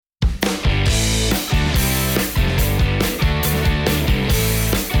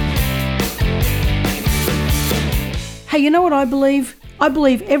Hey, you know what I believe? I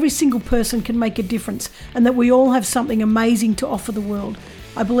believe every single person can make a difference and that we all have something amazing to offer the world.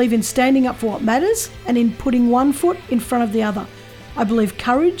 I believe in standing up for what matters and in putting one foot in front of the other. I believe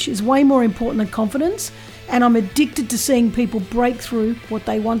courage is way more important than confidence, and I'm addicted to seeing people break through what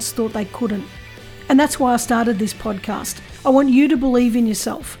they once thought they couldn't. And that's why I started this podcast. I want you to believe in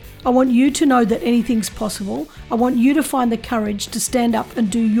yourself. I want you to know that anything's possible. I want you to find the courage to stand up and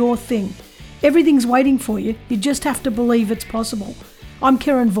do your thing. Everything's waiting for you. You just have to believe it's possible. I'm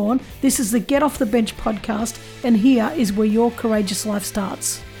Karen Vaughan. This is the Get Off the Bench podcast, and here is where your courageous life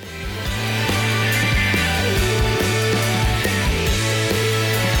starts.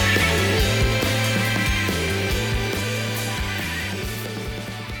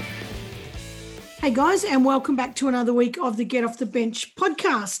 Hey guys, and welcome back to another week of the Get Off the Bench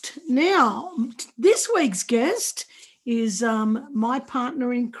podcast. Now, this week's guest is my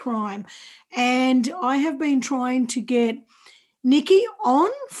partner in crime, and I have been trying to get Nikki on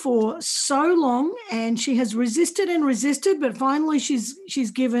for so long, and she has resisted and resisted, but finally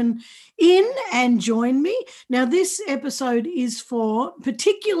she's given in and joined me. Now, this episode is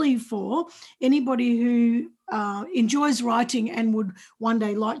particularly for anybody who enjoys writing and would one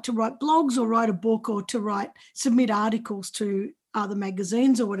day like to write blogs or write a book or to submit articles to other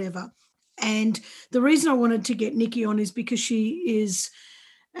magazines or whatever. And the reason I wanted to get Nikki on is because she is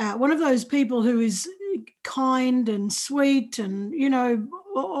one of those people who is kind and sweet and, you know,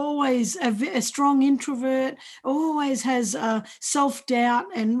 always a strong introvert, always has self-doubt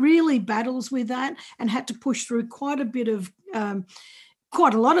and really battles with that and had to push through quite a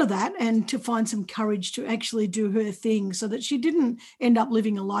lot of that and to find some courage to actually do her thing so that she didn't end up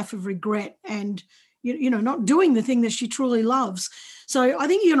living a life of regret and, you know, not doing the thing that she truly loves. So I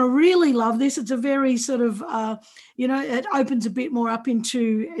think you're going to really love this. It's a very sort of, it opens a bit more up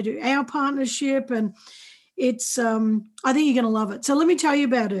into our partnership, and it's, I think you're going to love it. So let me tell you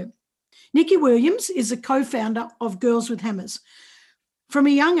about her. Nikki Williams is a co-founder of Girls with Hammers. From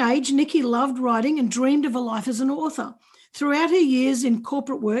a young age, Nikki loved writing and dreamed of a life as an author. Throughout her years in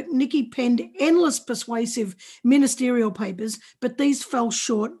corporate work, Nikki penned endless persuasive ministerial papers, but these fell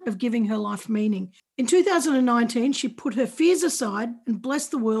short of giving her life meaning. In 2019, she put her fears aside and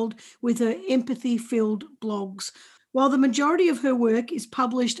blessed the world with her empathy-filled blogs. While the majority of her work is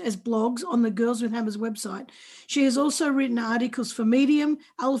published as blogs on the Girls with Hammers website, she has also written articles for Medium,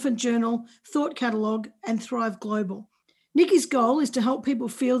 Elephant Journal, Thought Catalog, and Thrive Global. Nikki's goal is to help people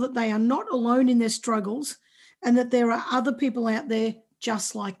feel that they are not alone in their struggles and that there are other people out there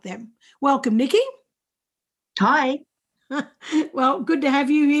just like them. Welcome, Nikki. Hi. Well, good to have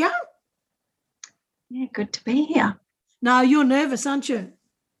you here. Yeah, good to be here. No, you're nervous, aren't you?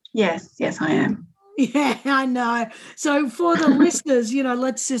 Yes, I am. Yeah, I know. So for the listeners, you know,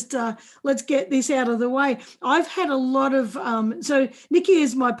 let's get this out of the way. I've had a lot of, so Nikki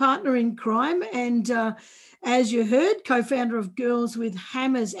is my partner in crime and as you heard, co-founder of Girls with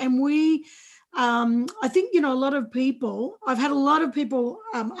Hammers. And we, I think, you know, I've had a lot of people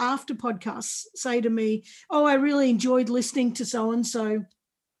after podcasts say to me, oh, I really enjoyed listening to so-and-so.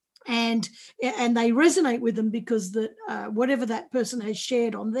 And they resonate with them because whatever that person has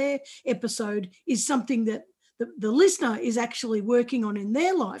shared on their episode is something that the listener is actually working on in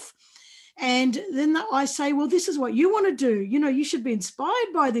their life. And then I say, well, this is what you want to do. You know, you should be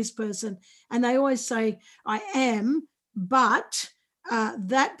inspired by this person. And they always say, I am, but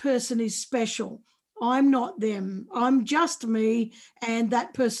that person is special. I'm not them. I'm just me. And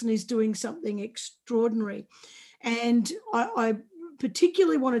that person is doing something extraordinary. And I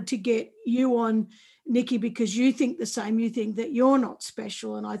particularly wanted to get you on, Nikki, because you think the same. You think that you're not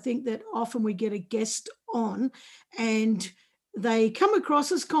special. And I think that often we get a guest on and they come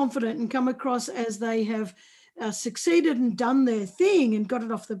across as confident and come across as they have succeeded and done their thing and got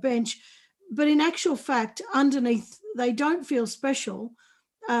it off the bench. But in actual fact, underneath, they don't feel special.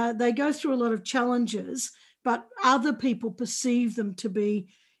 They go through a lot of challenges, but other people perceive them to be,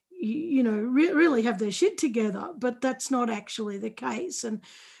 you know, really have their shit together, but that's not actually the case. And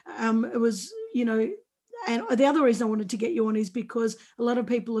it was, you know, and the other reason I wanted to get you on is because a lot of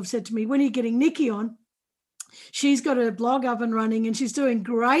people have said to me, when are you getting Nikki on? She's got her blog up and running and she's doing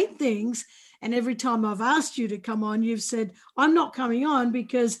great things. And every time I've asked you to come on, you've said, I'm not coming on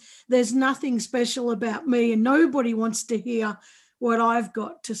because there's nothing special about me and nobody wants to hear what I've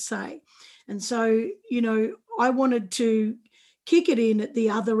got to say. And so, you know, I wanted to kick it in at the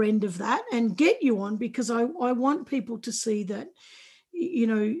other end of that and get you on because I want people to see that, you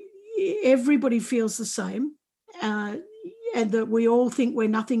know, everybody feels the same and that we all think we're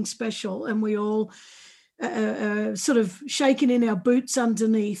nothing special and we all sort of shaking in our boots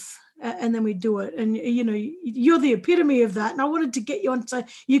underneath and then we do it. And, you know, you're the epitome of that. And I wanted to get you on so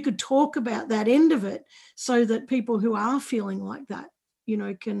you could talk about that end of it so that people who are feeling like that, you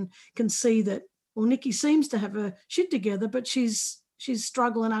know, can see that, well, Nikki seems to have her shit together, but she's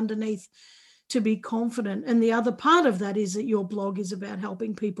struggling underneath to be confident. And the other part of that is that your blog is about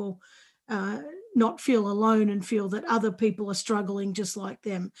helping people not feel alone and feel that other people are struggling just like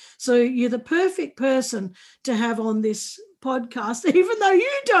them. So you're the perfect person to have on this podcast, even though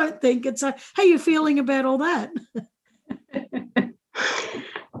you don't think it's how are you feeling about all that?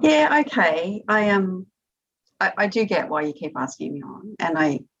 Yeah, okay. I do get why you keep asking me on, and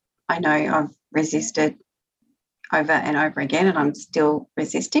I know I've resisted over and over again, and I'm still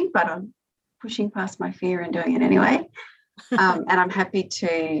resisting, but I'm pushing past my fear and doing it anyway. And I'm happy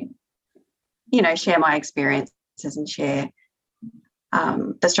to, you know, share my experiences and share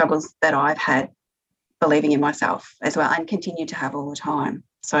the struggles that I've had believing in myself as well, and continue to have all the time.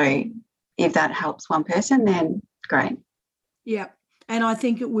 So if that helps one person, then great. Yeah. And I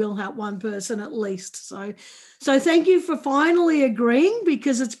think it will help one person at least. So thank you for finally agreeing,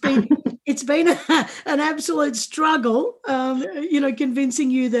 because it's been an absolute struggle, you know,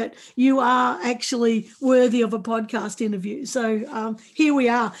 convincing you that you are actually worthy of a podcast interview. So here we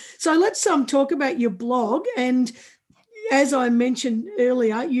are. So let's talk about your blog. And as I mentioned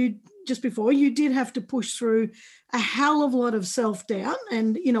earlier, you did have to push through a hell of a lot of self-doubt.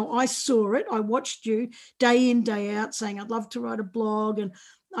 And, you know, I saw it. I watched you day in, day out saying, I'd love to write a blog. And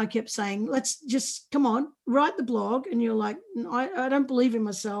I kept saying, let's just, come on, write the blog. And you're like, I don't believe in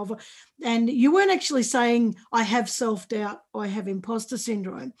myself. And you weren't actually saying, I have self-doubt, I have imposter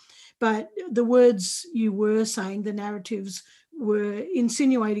syndrome. But the words you were saying, the narratives were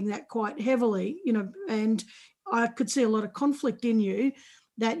insinuating that quite heavily, you know, and I could see a lot of conflict in you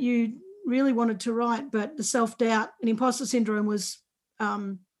that you really wanted to write, but the self-doubt and imposter syndrome was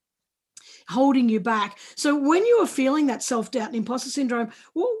holding you back. So when you were feeling that self-doubt and imposter syndrome,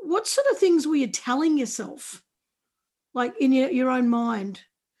 what sort of things were you telling yourself, like in your own mind?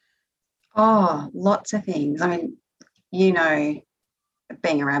 Oh, lots of things. I mean, you know,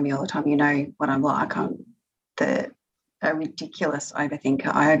 being around me all the time, you know what I'm like. I'm a ridiculous overthinker.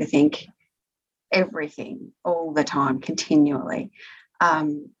 I overthink everything all the time, continually.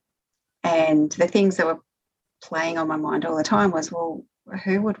 And the things that were playing on my mind all the time was, well,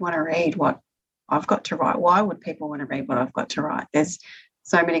 who would want to read what I've got to write? Why would people want to read what I've got to write? There's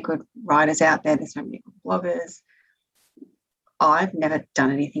so many good writers out there. There's so many good bloggers. I've never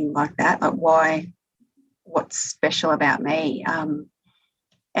done anything like that. Like, why? What's special about me?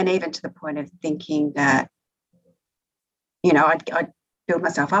 And even to the point of thinking that, you know, I'd build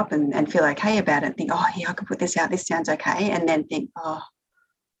myself up and feel okay about it and think, oh, yeah, I could put this out. This sounds okay. And then think, oh,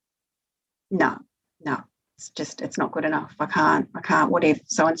 no, it's not good enough. I can't. What if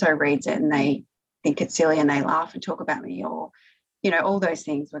so-and-so reads it and they think it's silly and they laugh and talk about me? Or, you know, all those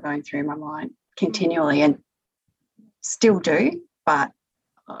things were going through my mind continually and still do, but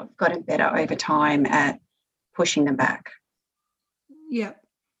I've gotten better over time at pushing them back. Yeah.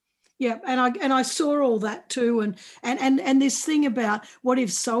 Yeah, and I saw all that too, and this thing about what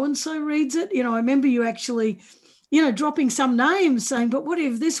if so and so reads it? You know, I remember you actually, you know, dropping some names, saying, "But what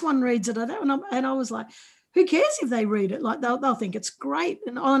if this one reads it?" And I was like, "Who cares if they read it? Like they'll think it's great."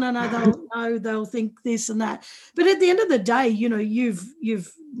 And oh no, they'll think this and that. But at the end of the day, you know, you've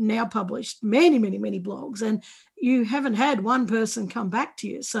now published many blogs, and you haven't had one person come back to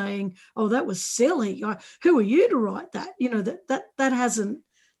you saying, "Oh, that was silly. Who are you to write that?" You know, that hasn't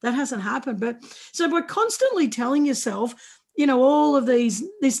happened. But so by constantly telling yourself, you know, all of this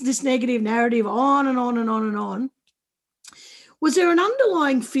negative narrative on and on and on and on, was there an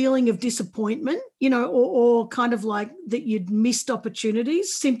underlying feeling of disappointment, you know, or kind of like that you'd missed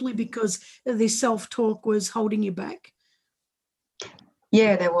opportunities simply because this self-talk was holding you back?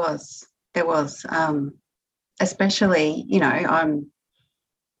 Yeah, there was. Especially, you know, I'm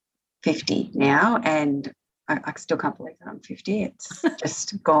 50 now and I still can't believe that I'm 50. It's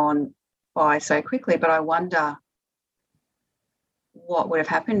just gone by so quickly. But I wonder what would have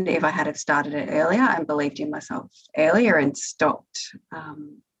happened if I had have started it earlier and believed in myself earlier and stopped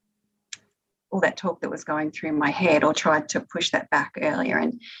all that talk that was going through my head, or tried to push that back earlier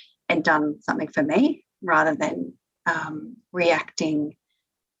and done something for me rather than reacting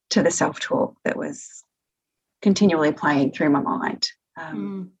to the self-talk that was continually playing through my mind.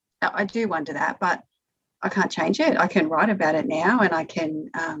 I do wonder that, but I can't change it. I can write about it now, and I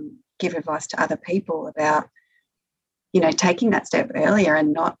can give advice to other people about, you know, taking that step earlier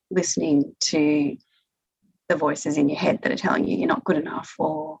and not listening to the voices in your head that are telling you you're not good enough,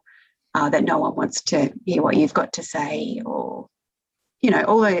 or that no one wants to hear what you've got to say, or,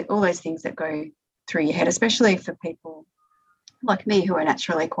 all those things that go through your head, especially for people like me who are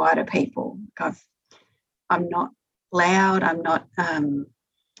naturally quieter people. I'm not loud. I'm not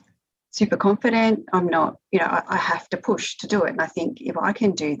super confident. I'm not, I have to push to do it. And I think if I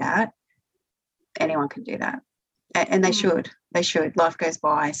can do that, anyone can do that. And they should. They should. Life goes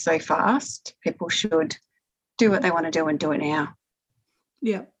by so fast. People should do what they want to do and do it now.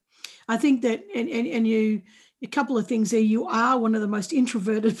 Yeah. I think that, and you, a couple of things there. You are one of the most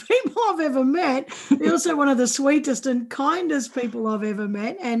introverted people I've ever met. You're also one of the sweetest and kindest people I've ever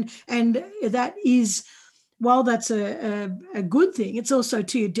met. And that is, while that's a good thing, it's also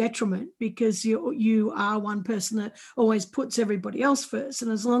to your detriment, because you are one person that always puts everybody else first.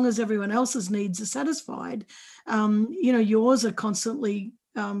 And as long as everyone else's needs are satisfied, yours are constantly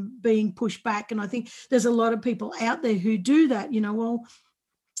being pushed back. And I think there's a lot of people out there who do that.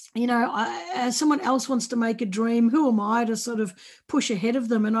 Someone else wants to make a dream. Who am I to sort of push ahead of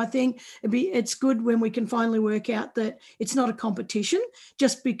them? And I think it's good when we can finally work out that it's not a competition.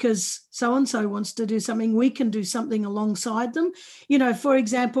 Just because so-and-so wants to do something, we can do something alongside them. For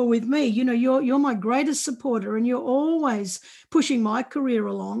example, with me, you're my greatest supporter, and you're always pushing my career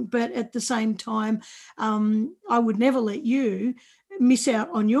along. But at the same time, I would never let you miss out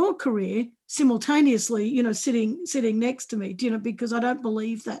on your career simultaneously, sitting next to me, because I don't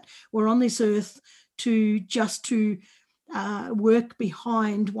believe that we're on this earth to work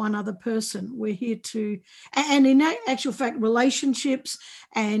behind one other person. We're here to, and in actual fact, relationships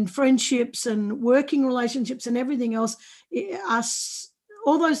and friendships and working relationships and everything else,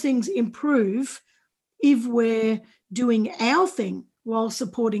 all those things improve if we're doing our thing while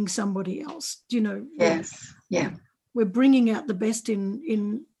supporting somebody else. Yes. Yeah. We're bringing out the best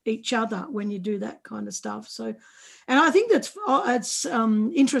in each other when you do that kind of stuff. So, and I think it's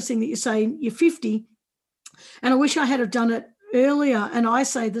interesting that you say you're 50, and I wish I had have done it earlier. And I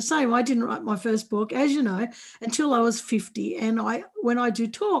say the same. I didn't write my first book, as you know, until I was 50. And when I do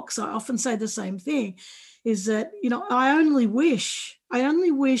talks, I often say the same thing, is that, I only wish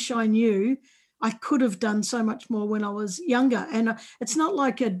I knew I could have done so much more when I was younger. And it's not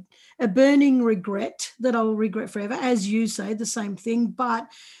like a burning regret that I will regret forever, as you say, the same thing. But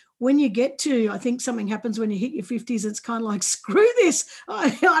when you get to, I think something happens when you hit your 50s, it's kind of like, screw this. I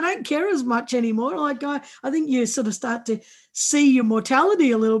don't care as much anymore. Like I think you sort of start to see your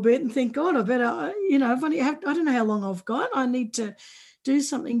mortality a little bit and think, God, I better, I don't know how long I've got. I need to do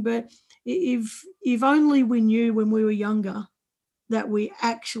something. But if only we knew when we were younger that we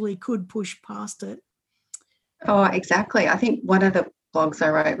actually could push past it. Oh, exactly. I think one of the blogs I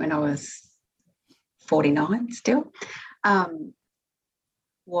wrote when I was 49 still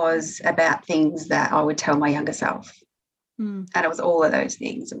was about things that I would tell my younger self. And it was all of those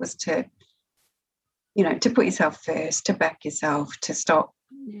things. It was to put yourself first, to back yourself, to stop,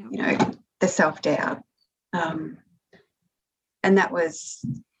 the self-doubt. And that was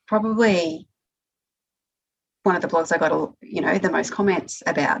probably one of the blogs I got, the most comments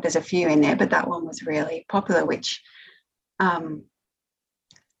about. There's a few in there, but that one was really popular, which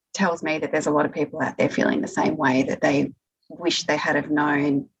tells me that there's a lot of people out there feeling the same way, that they wish they had have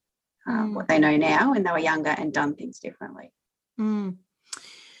known what they know now when they were younger and done things differently.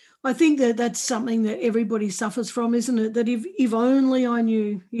 I think that's something that everybody suffers from, isn't it? That if only I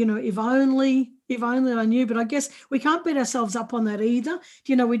knew, if only I knew. But I guess we can't beat ourselves up on that either.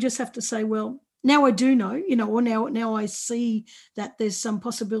 We just have to say, well, now I do know, or now I see that there's some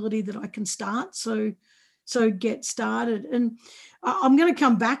possibility that I can start. So get started. And I'm going to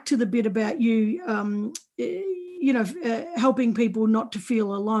come back to the bit about you, helping people not to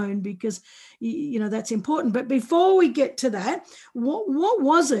feel alone, because, that's important. But before we get to that, what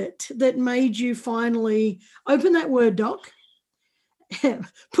was it that made you finally open that Word doc,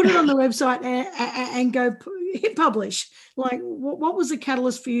 put it on the website and go hit publish? Like, what was the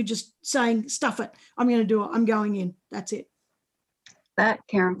catalyst for you just saying, stuff it, I'm going to do it, I'm going in, that's it? That,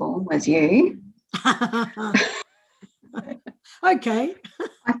 Karen Vaughan, was you. Okay.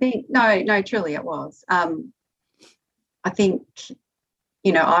 I think, no, truly it was. I think,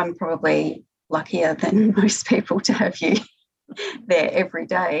 I'm probably luckier than most people to have you there every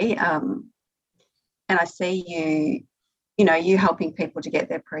day. And I see you helping people to get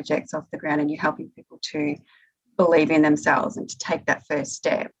their projects off the ground, and you helping people to believe in themselves and to take that first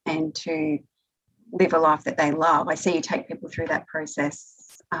step and to live a life that they love. I see you take people through that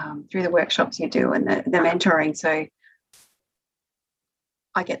process, through the workshops you do and the mentoring. So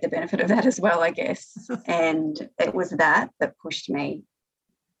I get the benefit of that as well, I guess. And it was that pushed me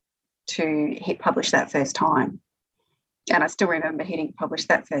to hit publish that first time. And I still remember hitting publish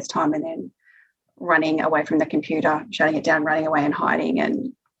that first time, and then running away from the computer, shutting it down, running away and hiding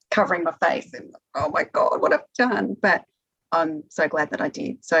and covering my face and, oh my God, what I've done. But I'm so glad that I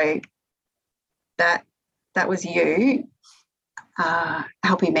did. So that was you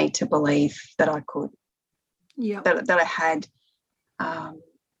helping me to believe that I could, that I had, I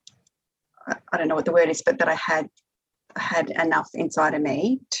don't know what the word is, but that I had enough inside of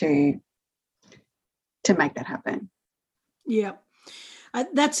me to make that happen. Yeah.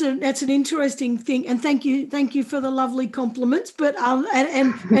 That's an interesting thing, and thank you for the lovely compliments. But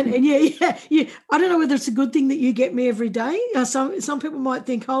and yeah, I don't know whether it's a good thing that you get me every day. Some people might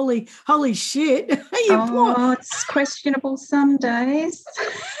think, holy shit, it's questionable some days.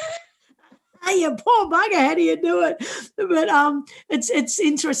 Hey, you poor bugger, how do you do it? But it's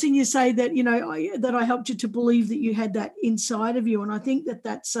interesting you say that, that I helped you to believe that you had that inside of you, and I think that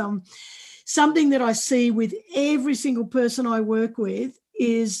that's something that I see with every single person I work with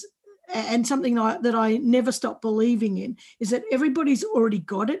is, and something that I never stop believing in, is that everybody's already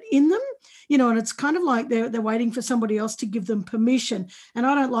got it in them, and it's kind of like they're waiting for somebody else to give them permission. And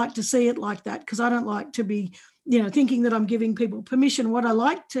I don't like to see it like that, because I don't like to be, thinking that I'm giving people permission. What I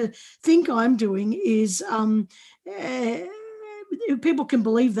like to think I'm doing is, people can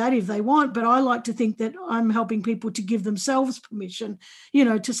believe that if they want, but I like to think that I'm helping people to give themselves permission,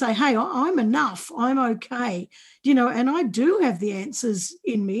 to say, hey, I'm enough, I'm okay, and I do have the answers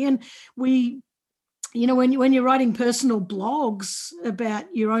in me. And we, when you're writing personal blogs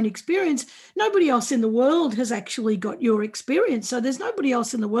about your own experience, nobody else in the world has actually got your experience. So there's nobody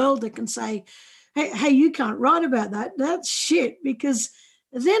else in the world that can say, hey, you can't write about that. That's shit, because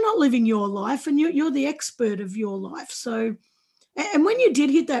they're not living your life, and you're the expert of your life. So, and when you did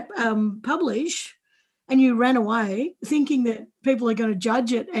hit that publish and you ran away thinking that people are going to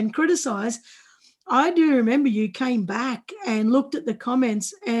judge it and criticize, I do remember you came back and looked at the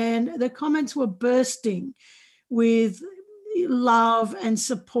comments, and the comments were bursting with love and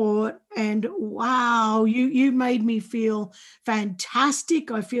support. And wow, you made me feel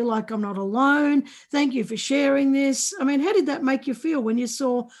fantastic. I feel like I'm not alone. Thank you for sharing this. I mean, how did that make you feel when you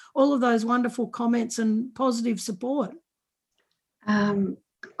saw all of those wonderful comments and positive support? I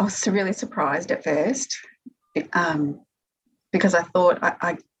was really surprised at first, because I thought,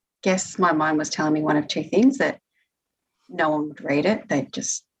 I guess my mind was telling me one of two things: that no one would read it. They'd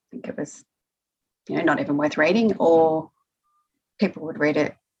just think it was, not even worth reading, or people would read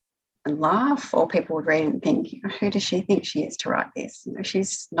it and laugh, or people would read it and think, who does she think she is to write this?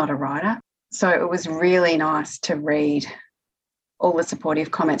 She's not a writer. So it was really nice to read all the supportive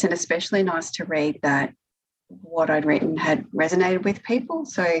comments, and especially nice to read that what I'd written had resonated with people.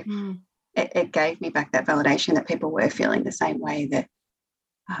 So it gave me back that validation that people were feeling the same way, that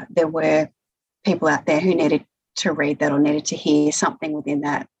there were people out there who needed to read that, or needed to hear something within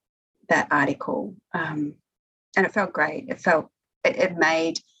that article. And it felt great. It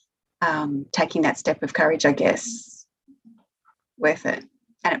made taking that step of courage, I guess, worth it.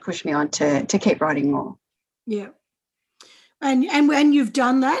 And it pushed me on to keep writing more. Yeah. And you've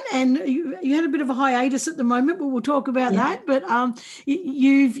done that, and you had a bit of a hiatus at the moment, but we'll talk about that. But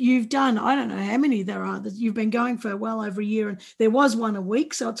you've done, I don't know how many there are, that you've been going for well over a year, and there was one a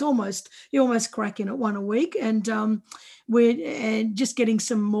week, so you're almost cracking at one a week, and we're just getting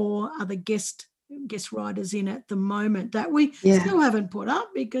some more other guest writers in at the moment that we still haven't put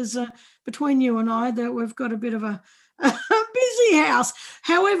up, because between you and I, that we've got a bit of a busy house.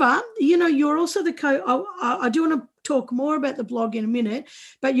 However, you're also the I do want to talk more about the blog in a minute,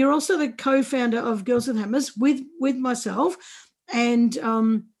 but you're also the co-founder of Girls with Hammers with myself. And,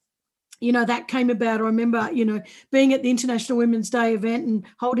 that came about, I remember, being at the International Women's Day event and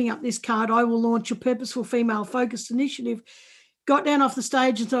holding up this card, I will launch a purposeful female-focused initiative. Got down off the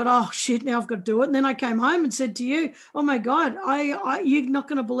stage and thought, oh, shit, now I've got to do it. And then I came home and said to you, oh, my God, you're not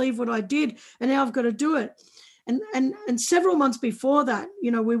going to believe what I did, and now I've got to do it. And several months before that,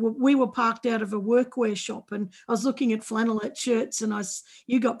 we were parked out of a workwear shop, and I was looking at flannelette shirts, and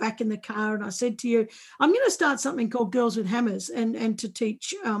you got back in the car, and I said to you, I'm going to start something called Girls with Hammers, and to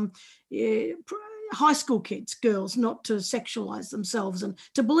teach high school kids, girls, not to sexualize themselves and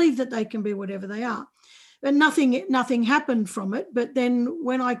to believe that they can be whatever they are. And nothing happened from it. But then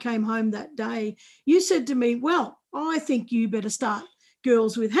when I came home that day, you said to me, well, I think you better start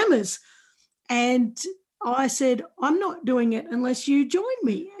Girls with Hammers. And I said, I'm not doing it unless you join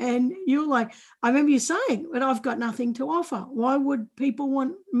me. And you're like, I remember you saying, but I've got nothing to offer. Why would people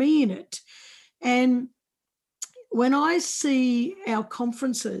want me in it? And when I see our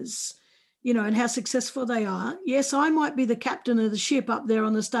conferences, and how successful they are, yes, I might be the captain of the ship up there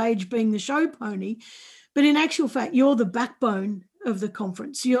on the stage being the show pony, but in actual fact, you're the backbone of the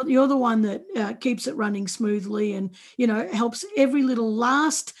conference. You're the one that keeps it running smoothly and, helps every little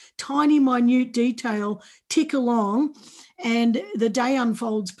last tiny minute detail tick along, and the day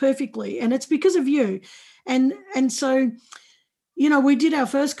unfolds perfectly. And it's because of you. And so, we did our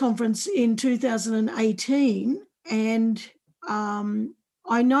first conference in 2018, and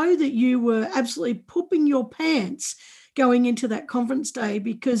I know that you were absolutely pooping your pants going into that conference day,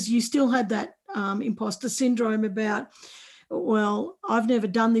 because you still had that imposter syndrome about, well, I've never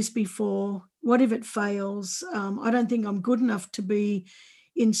done this before. What if it fails? I don't think I'm good enough to be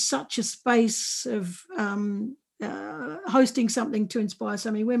in such a space of hosting something to inspire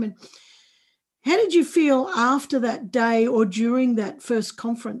so many women. How did you feel after that day or during that first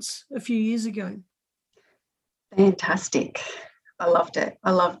conference a few years ago? Fantastic. I loved it.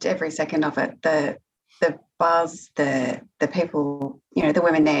 I loved every second of it. The buzz, the people, the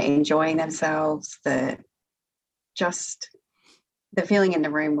women there enjoying themselves, the feeling in the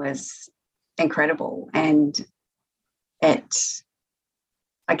room was incredible. And I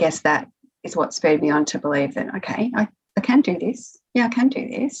guess that is what spurred me on to believe that, okay, I can do this. Yeah, I can do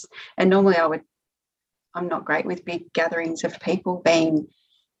this. And normally I'm not great with big gatherings of people. Being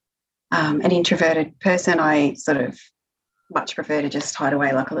an introverted person, I sort of much prefer to just hide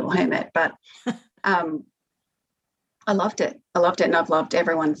away like a little hermit. But I loved it. I loved it, and I've loved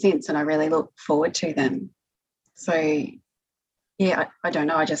everyone since, and I really look forward to them. So, yeah, I don't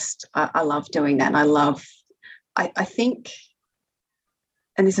know. I love doing that. And I think,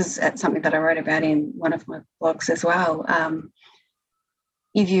 and this is something that I wrote about in one of my blogs as well,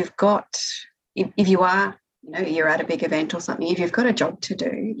 if you are, you're at a big event or something, if you've got a job to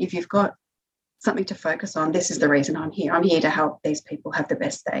do, if you've got something to focus on, this is the reason I'm here. I'm here to help these people have the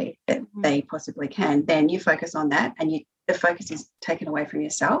best day that they possibly can. Then you focus on that, and the focus is taken away from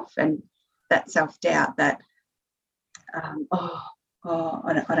yourself and that self-doubt that, I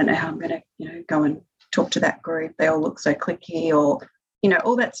don't know how I'm going to, go and talk to that group. They all look so cliquey, or,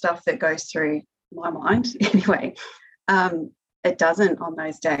 all that stuff that goes through my mind anyway. It doesn't on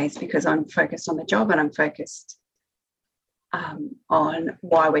those days, because I'm focused on the job, and I'm focused on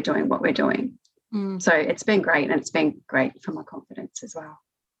why we're doing what we're doing. So it's been great, and it's been great for my confidence as well.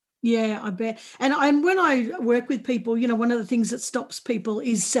 Yeah, I bet. And when I work with people, one of the things that stops people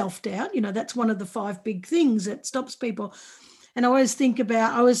is self-doubt. That's one of the 5 big things that stops people. And I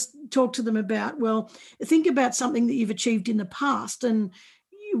always talk to them about, well, think about something that you've achieved in the past, and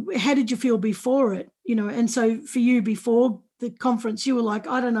how did you feel before it? And so for you, before the conference, you were like,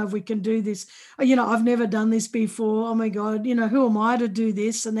 I don't know if we can do this. I've never done this before. Oh my God, who am I to do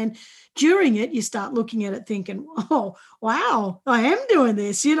this? And then during it, you start looking at it thinking, oh, wow, I am doing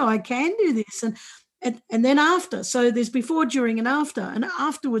this. I can do this. And then after, so there's before, during, and after. And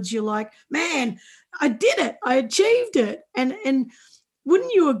afterwards, you're like, man, I did it. I achieved it. And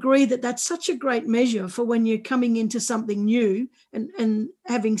wouldn't you agree that that's such a great measure for when you're coming into something new and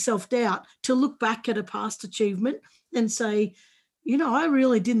having self-doubt, to look back at a past achievement and say, I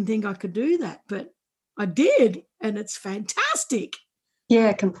really didn't think I could do that, but I did, and it's fantastic.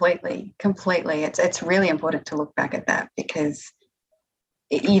 Yeah, completely. It's really important to look back at that, because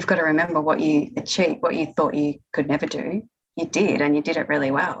you've got to remember what you achieved, what you thought you could never do. You did, and you did it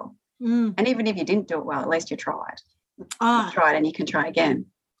really well. And even if you didn't do it well, at least you tried. You tried, and you can try again.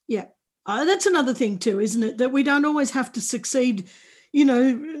 Yeah. That's another thing too, isn't it? That we don't always have to succeed,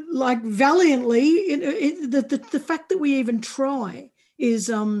 like valiantly. The fact that we even try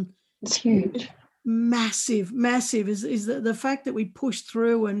is it's huge. Massive is the fact that we pushed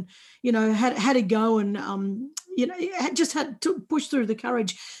through and had to go and just had to push through the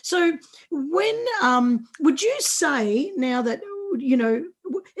courage. So when would you say, now that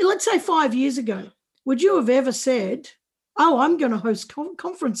let's say 5 years ago, would you have ever said, oh, I'm going to host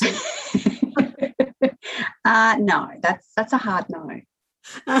conferences? No, that's a hard no.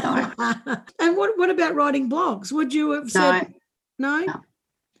 No. And what about writing blogs? Would you have said no?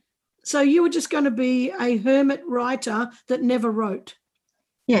 So you were just going to be a hermit writer that never wrote?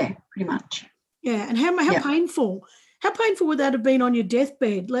 Yeah, pretty much. Yeah, and how painful? How painful would that have been on your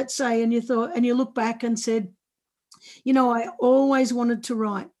deathbed, let's say, and you look back and said, I always wanted to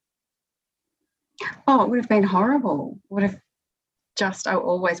write? Oh, it would have been horrible. I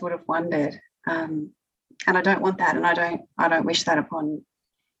always would have wondered. And I don't want that, and I don't wish that upon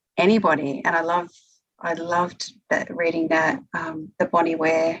anybody. And I loved reading that, the Bronnie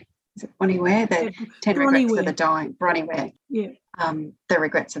Ware. Is it Bronnie Ware? The 10 Regrets of the Dying. Bronnie Ware. Yeah. The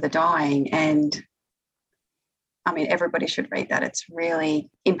Regrets of the Dying. And I mean, everybody should read that. It's really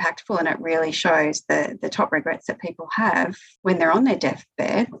impactful, and it really shows the top regrets that people have when they're on their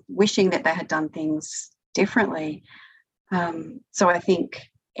deathbed, wishing that they had done things differently. So I think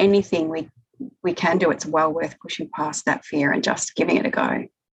anything we can do, it's well worth pushing past that fear and just giving it a go.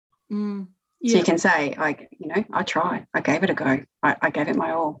 Yeah. So you can say, I tried, I gave it a go, I gave it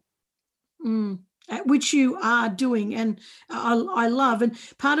my all. Which you are doing, and I love. And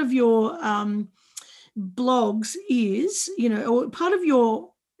part of your blogs is, or part of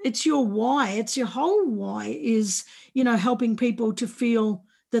it's your why, it's your whole why is, helping people to feel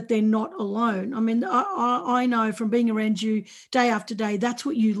that they're not alone. I mean, I know from being around you day after day, that's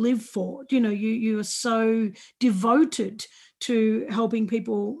what you live for. You are so devoted to helping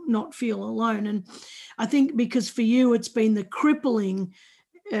people not feel alone. And I think because for you, it's been the crippling,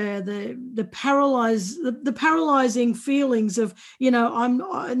 the paralyzing feelings of,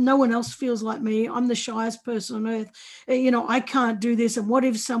 no one else feels like me. I'm the shyest person on earth. I can't do this. And what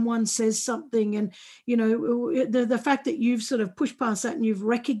if someone says something? And the fact that you've sort of pushed past that and you've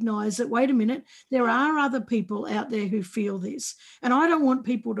recognized that, wait a minute, there are other people out there who feel this, and I don't want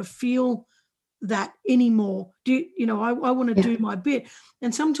people to feel that anymore. I want to do my bit.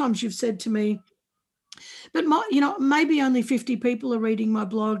 And sometimes you've said to me, but maybe only 50 people are reading my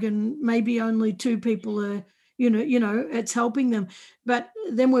blog, and maybe only 2 people are, it's helping them. But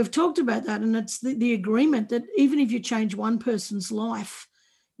then we've talked about that, and it's the agreement that even if you change one person's life,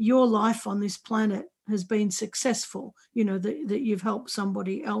 your life on this planet has been successful, that you've helped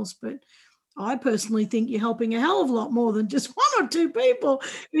somebody else. But I personally think you're helping a hell of a lot more than just 1 or 2 people,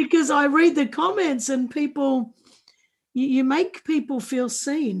 because I read the comments and people, you make people feel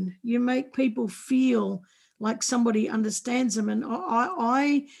seen. You make people feel like somebody understands them. And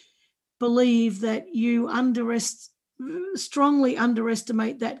I believe that you strongly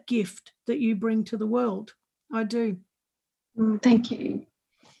underestimate that gift that you bring to the world. I do. Thank you.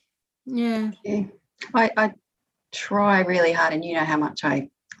 Yeah. Thank you. I try really hard, and you know how much I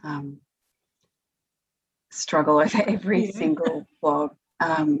struggle over every single blog,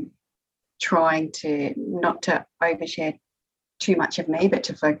 trying to not to overshare too much of me, but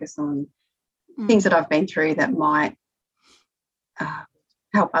to focus on things that I've been through that might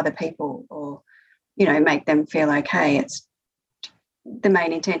help other people, or make them feel okay. It's the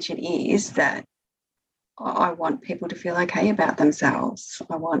main intention is that I want people to feel okay about themselves.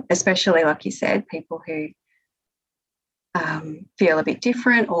 I want, especially like you said, people who feel a bit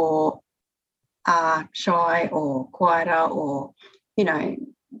different, or are shy or quieter, or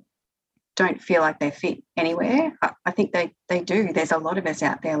don't feel like they fit anywhere. I think they do. There's a lot of us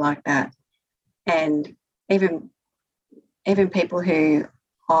out there like that. And even people who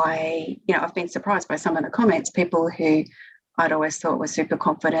I've been surprised by some of the comments, people who I'd always thought were super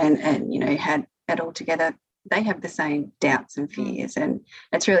confident and, had it all together, they have the same doubts and fears. And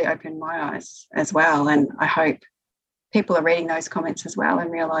it's really opened my eyes as well. And I hope people are reading those comments as well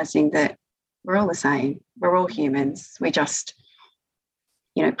and realising that we're all the same. We're all humans. We just,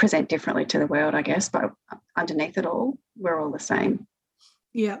 present differently to the world, I guess, but underneath it all, we're all the same.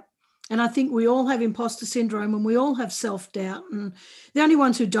 Yeah. And I think we all have imposter syndrome, and we all have self-doubt. And the only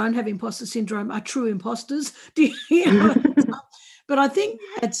ones who don't have imposter syndrome are true imposters. But I think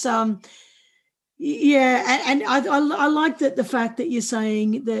it's, and I like that, the fact that you're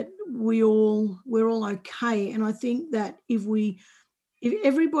saying that we're all okay. And I think that if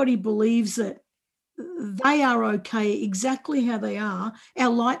everybody believes that they are okay exactly how they are, our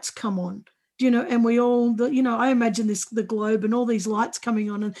lights come on. And we all, I imagine the globe and all these lights coming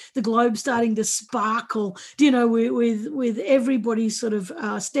on, and the globe starting to sparkle, with everybody sort of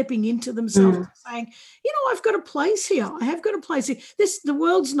stepping into themselves, saying, I've got a place here. I have got a place here. The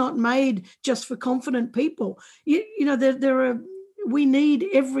world's not made just for confident people. We need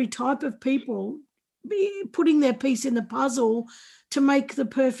every type of people putting their piece in the puzzle to make the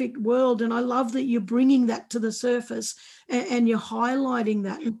perfect world. And I love that you're bringing that to the surface and you're highlighting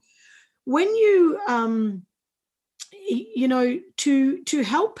that. When you, to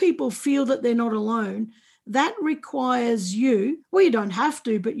help people feel that they're not alone, that requires you. Well, you don't have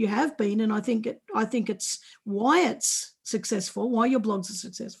to, but you have been, and I think it's why it's successful, why your blogs are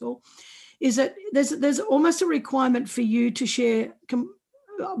successful, is that there's almost a requirement for you to share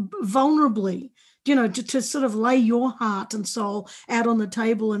vulnerably. To sort of lay your heart and soul out on the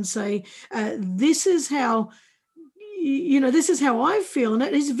table and say, this is how I feel. And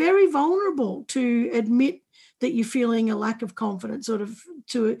it is very vulnerable to admit that you're feeling a lack of confidence, sort of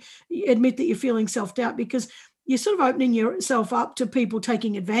to admit that you're feeling self-doubt, because you're sort of opening yourself up to people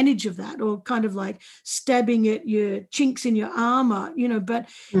taking advantage of that, or kind of like stabbing at your chinks in your armor, but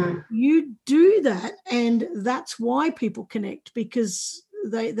you do that. And that's why people connect, because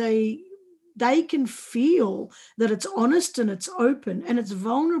they they can feel that it's honest and it's open and it's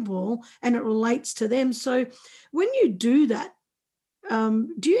vulnerable and it relates to them. So when you do that,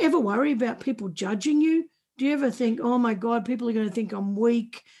 do you ever worry about people judging you? Do you ever think, oh my God, people are going to think I'm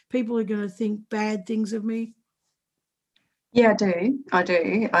weak, people are going to think bad things of me? Yeah, I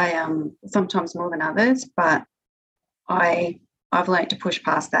do. I sometimes more than others, but I've learned to push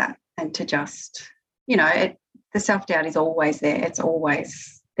past that and to just, the self-doubt is always there. It's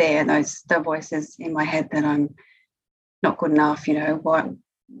always there. And the voices in my head that I'm not good enough, why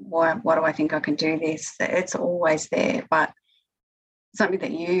do I think I can do this? It's always there. But something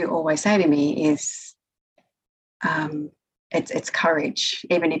that you always say to me is it's courage.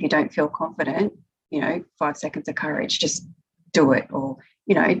 Even if you don't feel confident, 5 seconds of courage, just do it, or,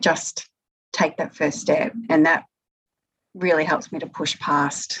 just take that first step. And that really helps me to push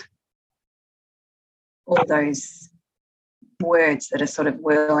past all those words that are sort of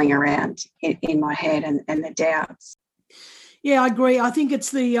whirling around in my head and the doubts. Yeah, I agree. I think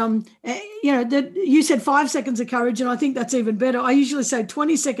it's the, you said 5 seconds of courage, and I think that's even better. I usually say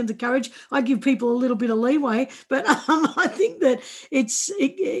 20 seconds of courage. I give people a little bit of leeway, but I think that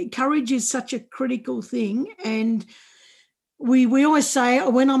courage is such a critical thing. And we always say,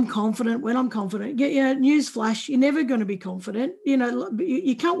 when I'm confident. News flash, you're never going to be confident.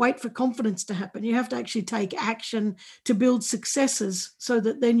 You can't wait for confidence to happen. You have to actually take action to build successes so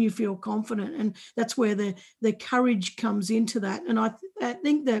that then you feel confident. And that's where the courage comes into that. And I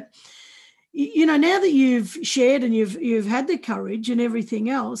think that, now that you've shared and you've had the courage and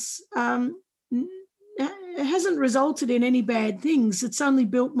everything else, it hasn't resulted in any bad things. It's only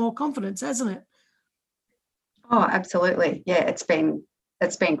built more confidence, hasn't it? Oh, absolutely. Yeah, it's been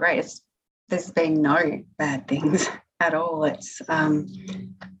great. There's been no bad things at all. It's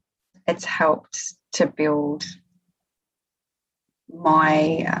helped to build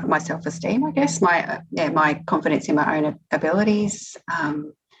my self-esteem, I guess, my confidence in my own abilities.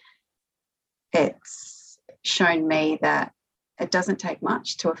 It's shown me that it doesn't take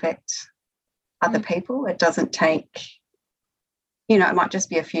much to affect other people. It doesn't take, it might just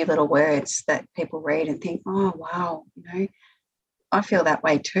be a few little words that people read and think, oh, wow, I feel that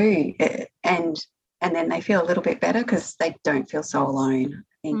way too. And then they feel a little bit better because they don't feel so alone,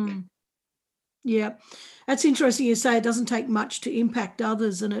 I think. Yeah, that's interesting. You say it doesn't take much to impact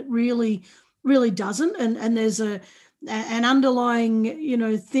others, and it really, really doesn't. And there's an underlying,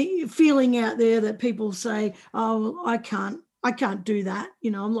 feeling out there that people say, oh, I can't do that.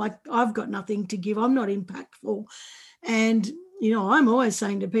 I'm like, I've got nothing to give. I'm not impactful. And I'm always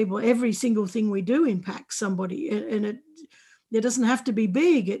saying to people, every single thing we do impacts somebody, and it doesn't have to be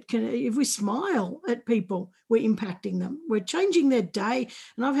big. It can, if we smile at people, we're impacting them. We're changing their day.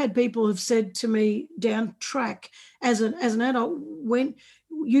 And I've had people who've said to me down track as an adult, when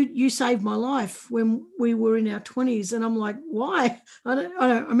you saved my life when we were in our 20s. And I'm like, why? I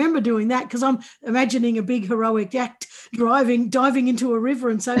don't remember doing that, because I'm imagining a big heroic act, diving into a river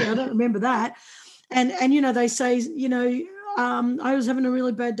and saying, I don't remember that. And they say, I was having a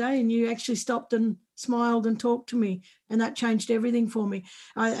really bad day and you actually stopped and smiled and talked to me, and that changed everything for me.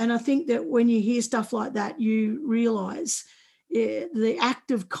 And I think that when you hear stuff like that, you realize the act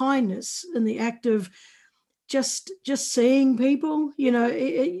of kindness and the act of just seeing people.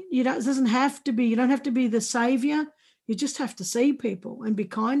 It doesn't have to be, you don't have to be the savior. You just have to see people and be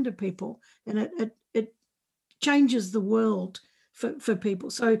kind to people, and it changes the world for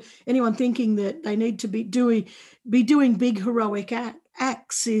people. So anyone thinking that they need to be doing big heroic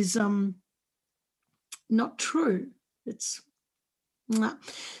acts is not true. It's not.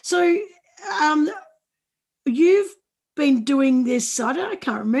 So you've been doing this, I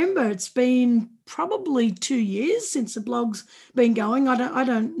can't remember, it's been probably 2 years since the blog's been going. I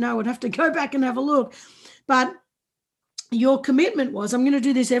don't know, I'd have to go back and have a look. But your commitment was, I'm going to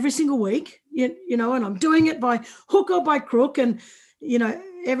do this every single week, and I'm doing it by hook or by crook. And,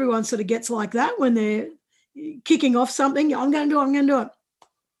 everyone sort of gets like that when they're kicking off something. I'm going to do it.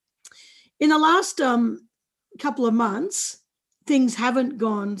 In the last couple of months, things haven't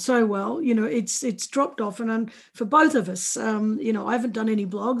gone so well. It's dropped off. And for both of us, I haven't done any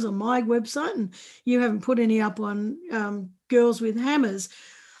blogs on my website, and you haven't put any up on Girls with Hammers.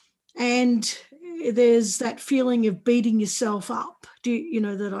 And there's that feeling of beating yourself up.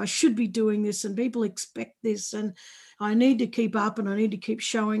 That I should be doing this and people expect this and I need to keep up and I need to keep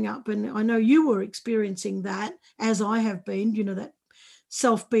showing up. And I know you were experiencing that, as I have been, that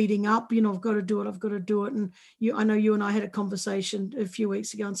self-beating up, I've got to do it. And I know you and I had a conversation a few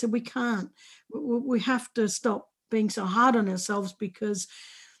weeks ago and said, we can't. We have to stop being so hard on ourselves, because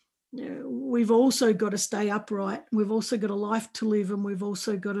we've also got to stay upright. We've also got a life to live, and we've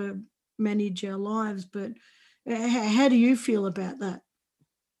also got to manage our lives. But how do you feel about that?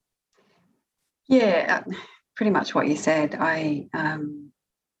 Yeah, pretty much what you said. I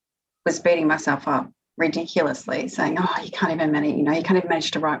was beating myself up ridiculously, saying, "Oh, you can't even manage. You can't even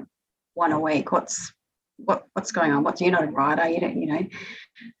manage to write one a week. What's going on? You're not a writer. You don't.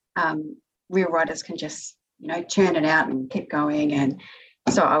 Real writers can just churn it out and keep going." And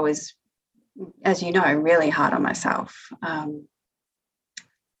so I was, as you know, really hard on myself.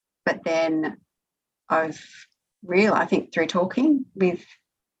 But then I've realized, I think through talking with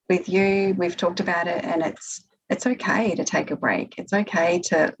you, we've talked about it, and it's okay to take a break. It's okay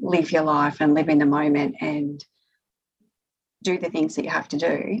to live your life and live in the moment and do the things that you have to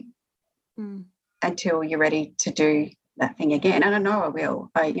do until you're ready to do that thing again. And I know I will.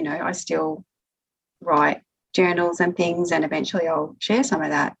 I still write journals and things, and eventually I'll share some of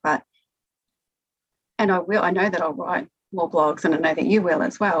that. And I will. I know that I'll write more blogs, and I know that you will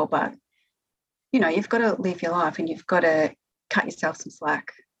as well. But you've got to live your life, and you've got to cut yourself some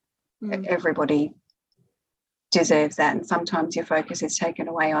slack. Everybody deserves that, and sometimes your focus is taken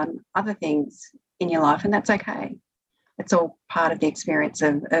away on other things in your life, and that's okay. It's all part of the experience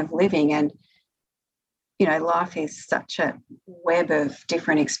of living. And life is such a web of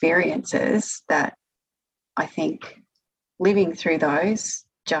different experiences that I think living through those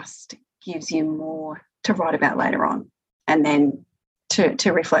just gives you more to write about later on, and then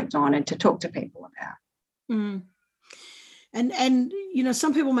to reflect on and to talk to people about. And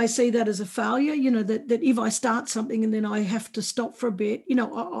some people may see that as a failure, that if I start something and then I have to stop for a bit,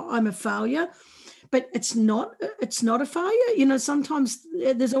 I'm a failure. But it's not a failure. Sometimes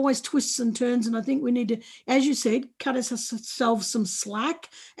there's always twists and turns, and I think we need to, as you said, cut ourselves some slack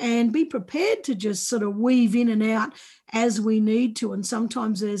and be prepared to just sort of weave in and out as we need to. And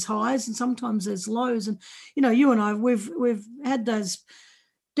sometimes there's highs and sometimes there's lows. And you and I, we've had those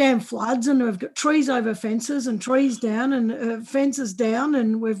damn floods, and we've got trees over fences and trees down and fences down,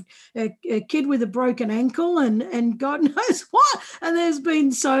 and we've a kid with a broken ankle and God knows what. And there's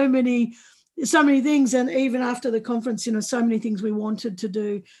been so many things, and even after the conference, so many things we wanted to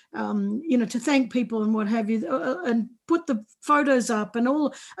do, to thank people and what have you, and put the photos up and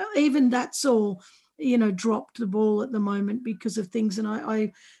all. Even that's all, dropped the ball at the moment because of things. And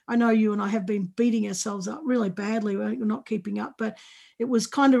I know you and I have been beating ourselves up really badly. We're not keeping up, but it was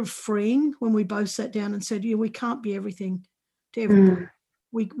kind of freeing when we both sat down and said, we can't be everything to everybody.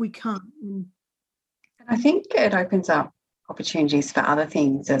 We can't. I think it opens up opportunities for other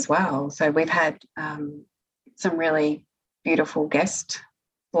things as well. So we've had some really beautiful guest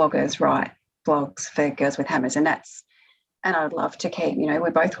bloggers write blogs for Girls with Hammers, and I'd love to keep, we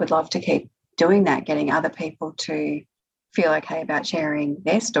both would love to keep doing that, getting other people to feel okay about sharing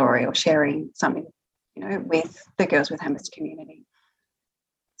their story or sharing something, with the Girls with Hammers community.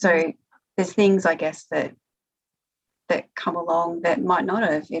 So there's things, I guess, that come along that might not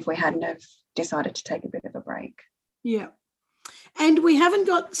have if we hadn't have decided to take a bit of a break. Yeah. And we haven't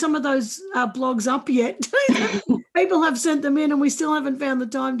got some of those blogs up yet. People have sent them in, and we still haven't found the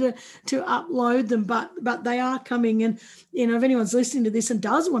time to upload them. But they are coming. And if anyone's listening to this and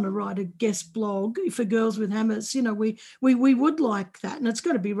does want to write a guest blog for Girls with Hammers, we would like that, and it's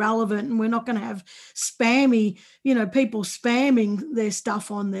got to be relevant. And we're not going to have spammy, people spamming their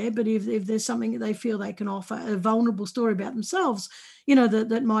stuff on there. But if there's something that they feel they can offer, a vulnerable story about themselves,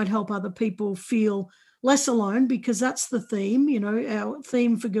 that might help other people feel less alone, because that's the theme. Our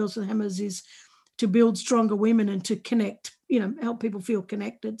theme for Girls with Hammers is to build stronger women and to connect, help people feel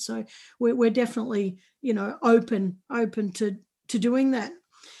connected. So we're definitely, open to doing that.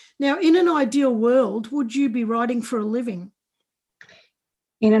 Now, in an ideal world, would you be writing for a living?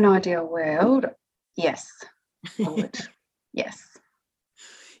 In an ideal world, yes, I would. Yes.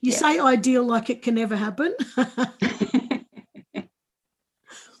 You say ideal like it can never happen.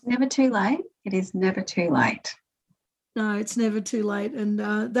 Never too late. It is never too late. No, it's never too late, and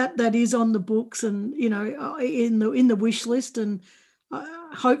that is on the books, and in the wish list, and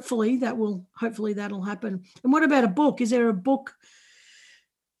hopefully that'll happen. And what about a book? Is there a book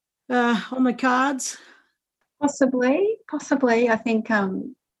on the cards? Possibly. I think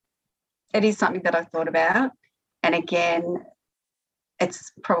it is something that I've thought about, and again,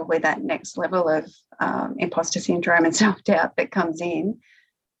 it's probably that next level of imposter syndrome and self-doubt that comes in.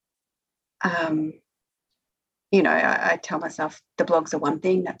 I tell myself the blogs are one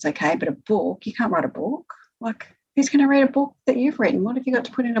thing, that's okay, but a book, you can't write a book. Like, who's going to read a book that you've written? What have you got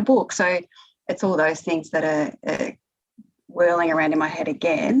to put in a book? So it's all those things that are whirling around in my head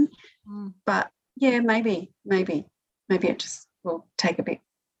again. But yeah, maybe it just will take a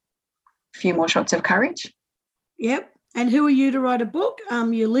few more shots of courage. Yep. And who are you to write a book?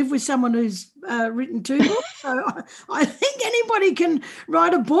 You live with someone who's written 2 books. So I think anybody can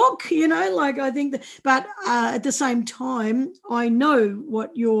write a book, I think that, but at the same time, I know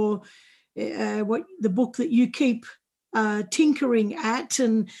what the book that you keep tinkering at,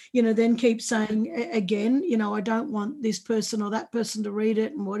 and, then keep saying again, I don't want this person or that person to read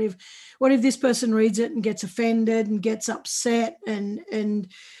it. And what if this person reads it and gets offended and gets upset, and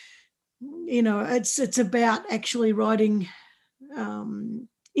it's about actually writing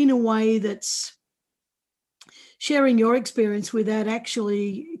in a way that's sharing your experience without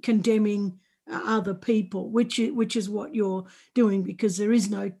actually condemning other people, which is what you're doing, because there is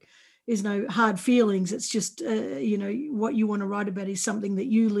no hard feelings. It's just what you want to write about is something that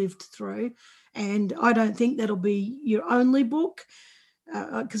you lived through, and I don't think that'll be your only book,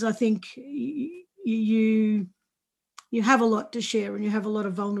 because I think you have a lot to share, and you have a lot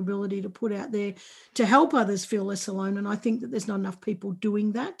of vulnerability to put out there to help others feel less alone. And I think that there's not enough people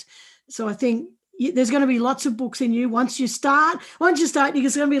doing that. So I think there's going to be lots of books in you. Once you start, it's going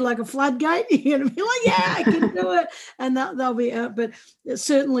to be like a floodgate. You're going to be like, yeah, I can do it. And they'll be out. But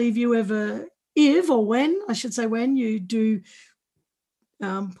certainly when you do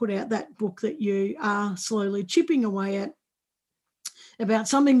put out that book that you are slowly chipping away at, about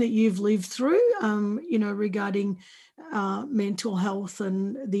something that you've lived through, regarding mental health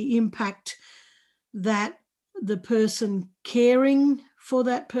and the impact that the person caring for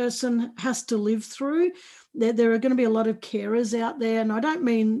that person has to live through. There are going to be a lot of carers out there, and I don't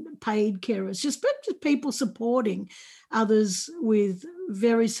mean paid carers, just people supporting others with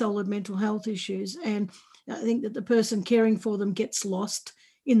very solid mental health issues. And I think that the person caring for them gets lost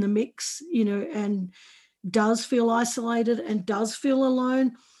in the mix, and does feel isolated and does feel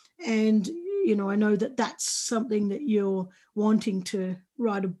alone. And I know that that's something that you're wanting to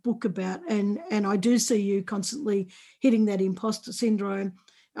write a book about, and I do see you constantly hitting that imposter syndrome.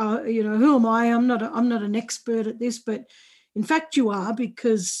 Who am I? I'm not an expert at this, but in fact you are,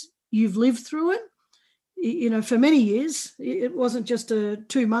 because you've lived through it. For many years. It wasn't just a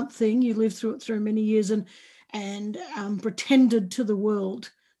 2-month thing. You lived through it through many years, and pretended to the world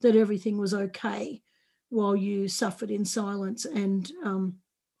that everything was okay while you suffered in silence. And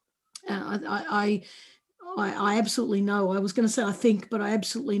I absolutely know. I was going to say I think, but I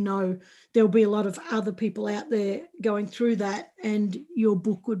absolutely know there'll be a lot of other people out there going through that, and your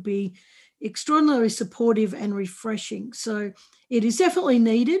book would be extraordinarily supportive and refreshing. So it is definitely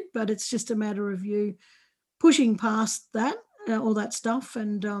needed, but it's just a matter of you pushing past that, all that stuff,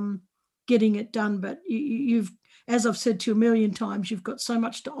 and getting it done. But you've, as I've said to you a million times, you've got so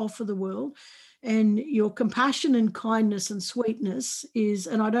much to offer the world. And your compassion and kindness and sweetness is,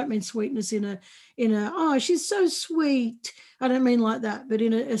 and I don't mean sweetness in a oh, she's so sweet, I don't mean like that, but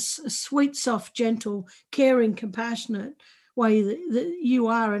in a sweet, soft, gentle, caring, compassionate way that you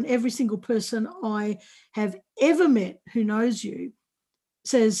are. And every single person I have ever met who knows you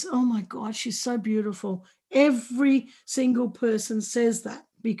says, oh my God, she's so beautiful. Every single person says that,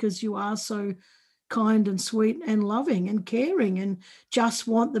 because you are so kind and sweet and loving and caring and just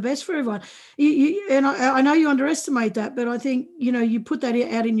want the best for everyone. And I know you underestimate that, but I think, you put that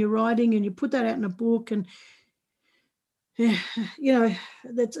out in your writing, and you put that out in a book, and,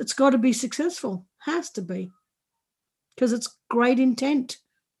 it's got to be successful. Has to be, because it's great intent.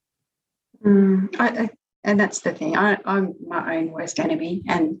 And that's the thing. I'm my own worst enemy,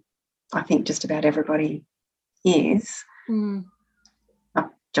 and I think just about everybody is. I've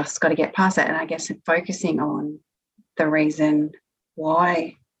just got to get past that. And I guess focusing on the reason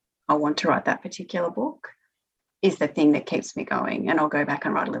why I want to write that particular book is the thing that keeps me going. And I'll go back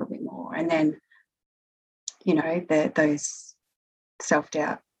and write a little bit more. And then, those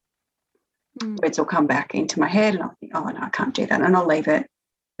self-doubt words will come back into my head, and I'll think, oh, no, I can't do that. And I'll leave it.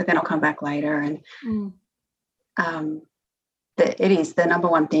 But then I'll come back later. And it is the number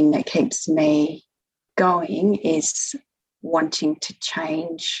one thing that keeps me going, is wanting to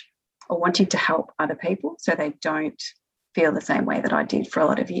change or wanting to help other people so they don't feel the same way that I did for a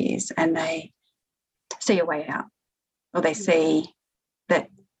lot of years, and they see a way out, or they see that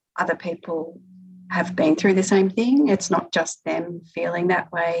other people have been through the same thing. It's not just them feeling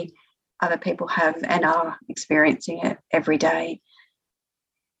that way. Other people have and are experiencing it every day.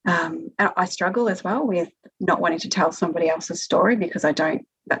 And I struggle as well with not wanting to tell somebody else's story, because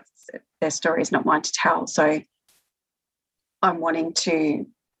their story is not mine to tell. So I'm wanting to,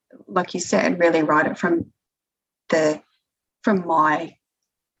 like you said, really write it from my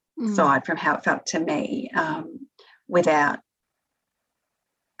side, from how it felt to me, without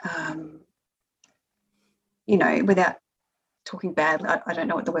without talking badly. I don't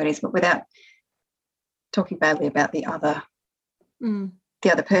know what the word is, but without talking badly about the other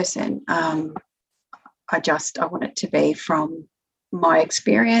person. I want it to be from my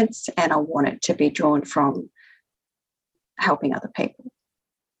experience, and I want it to be drawn from helping other people.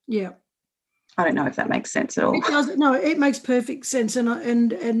 Yeah. I don't know if that makes sense at all. It does. No, it makes perfect sense,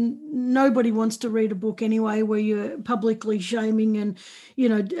 and nobody wants to read a book anyway where you're publicly shaming and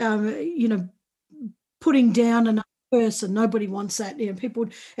putting down another person. Nobody wants that. People.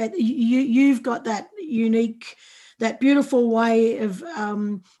 You've got that unique, that beautiful way of.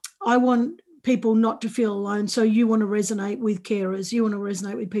 I want people not to feel alone, so you want to resonate with carers. You want to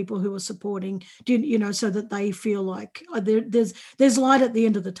resonate with people who are supporting. So that they feel like there's light at the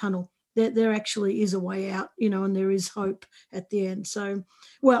end of the tunnel. There actually is a way out, and there is hope at the end. So,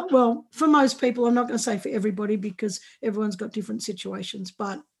 well, for most people, I'm not going to say for everybody because everyone's got different situations,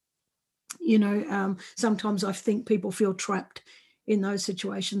 but, sometimes I think people feel trapped in those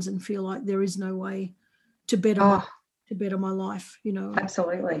situations and feel like there is no way to better my life,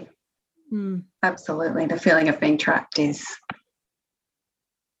 Absolutely. Absolutely. The feeling of being trapped is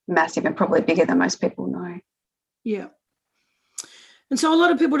massive and probably bigger than most people know. Yeah. And so a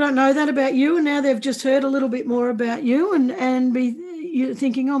lot of people don't know that about you, and now they've just heard a little bit more about you and you're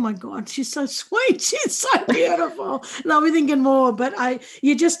thinking, oh my God, she's so sweet, she's so beautiful. And I'll be thinking more, but I've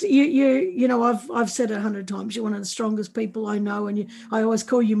said it 100 times, you're one of the strongest people I know, and I always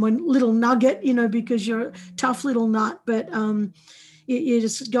call you my little nugget, because you're a tough little nut, but you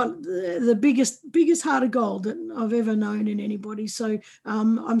just got the biggest heart of gold that I've ever known in anybody. So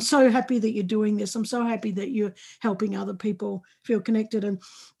I'm so happy that you're doing this. I'm so happy that you're helping other people feel connected. And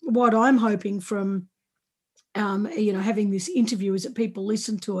what I'm hoping from, having this interview is that people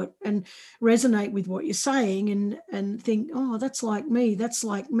listen to it and resonate with what you're saying and think, oh, that's like me. That's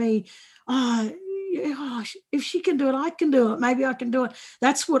like me. If she can do it, I can do it. Maybe I can do it.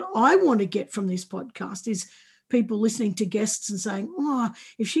 That's what I want to get from this podcast is people listening to guests and saying, oh,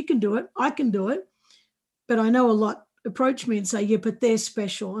 if she can do it, I can do it. But I know a lot approach me and say, yeah, but they're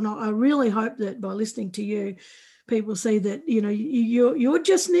special. And I really hope that by listening to you, people see that, you're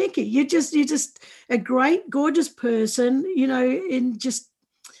just Nikki. You're just a great, gorgeous person, and just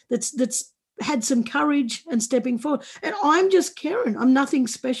that's had some courage and stepping forward. And I'm just Karen. I'm nothing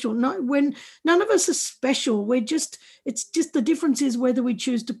special. When none of us are special, it's just the difference is whether we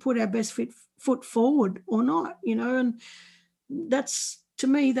choose to put our best foot forward or not, and that's, to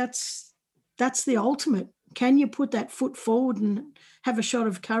me, that's the ultimate. Can you put that foot forward and have a shot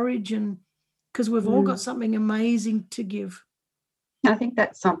of courage? And because we've all got something amazing to give. I think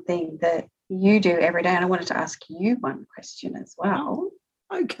that's something that you do every day. And I wanted to ask you one question as well.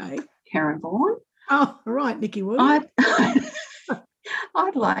 Oh, okay. Karen Vaughan. Oh, right, Nikki Wood. I'd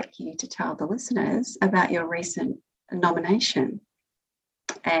like you to tell the listeners about your recent nomination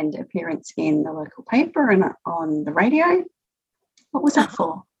and appearance in the local paper and on the radio. What was that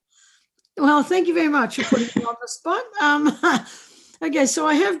for? Well, thank you very much for putting me on the spot. Okay, so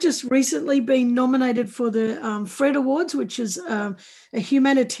I have just recently been nominated for the Fred Awards, which is a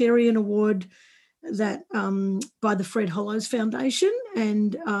humanitarian award that by the Fred Hollows Foundation,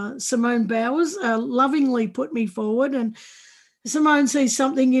 and Simone Bowers lovingly put me forward, and Simone sees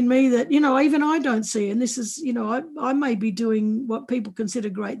something in me that, even I don't see. And this is, I may be doing what people consider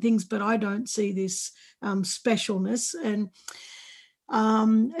great things, but I don't see this specialness. And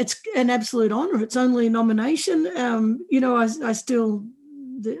it's an absolute honor. It's only a nomination. I still,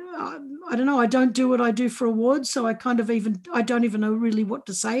 I don't know, I don't do what I do for awards. So I don't even know really what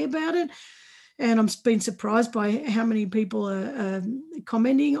to say about it. And I'm been surprised by how many people are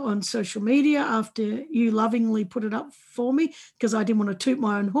commenting on social media after you lovingly put it up for me, because I didn't want to toot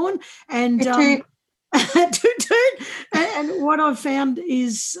my own horn. And toot. And what I've found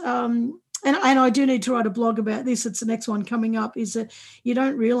is, and I do need to write a blog about this, it's the next one coming up, is that you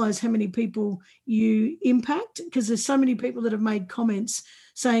don't realise how many people you impact, because there's so many people that have made comments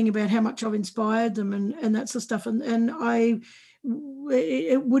saying about how much I've inspired them and that sort of stuff. And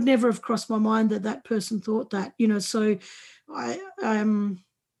it would never have crossed my mind that person thought that, so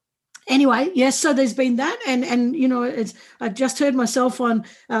anyway, yes, so there's been that, and I just heard myself on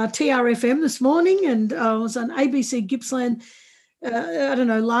TRFM this morning, and I was on ABC Gippsland I don't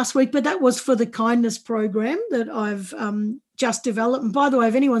know, last week, but that was for the kindness program that I've just developed. And by the way,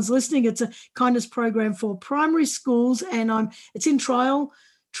 if anyone's listening, it's a kindness program for primary schools, and it's in trial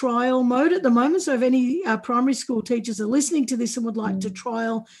mode at the moment. So if any primary school teachers are listening to this and would like to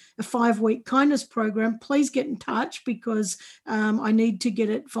trial a 5-week kindness program, please get in touch, because I need to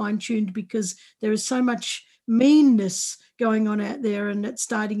get it fine-tuned, because there is so much meanness going on out there, and it's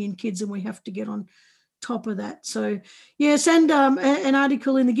starting in kids, and we have to get on top of that. So yes, and an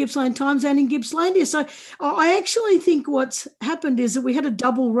article in the Gippsland Times and in Gippslandia. So I actually think what's happened is that we had a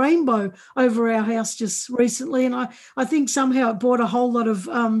double rainbow over our house just recently, and I think somehow it brought a whole lot of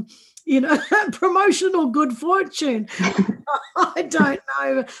promotional good fortune. I don't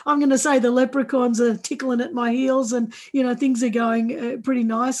know. I'm going to say the leprechauns are tickling at my heels, and things are going pretty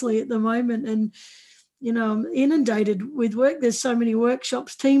nicely at the moment. And I'm inundated with work. There's so many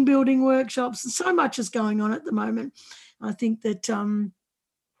workshops, team building workshops, and so much is going on at the moment. I think that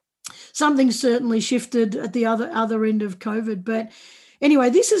something certainly shifted at the other end of COVID. But anyway,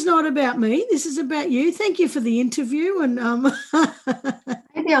 this is not about me. This is about you. Thank you for the interview. And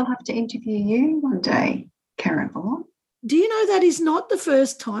maybe I'll have to interview you one day, Karen Vaughan. Do you know that is not the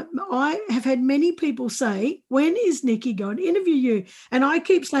first time? I have had many people say, when is Nikki going to interview you? And I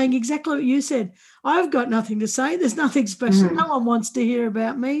keep saying exactly what you said. I've got nothing to say. There's nothing special. No one wants to hear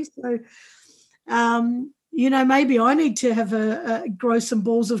about me. So, maybe I need to have grow some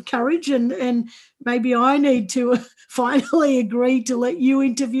balls of courage, and maybe I need to finally agree to let you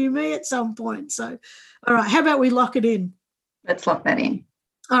interview me at some point. So, all right, how about we lock it in? Let's lock that in.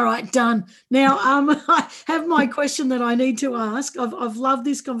 All right, done. Now, I have my question that I need to ask. I've loved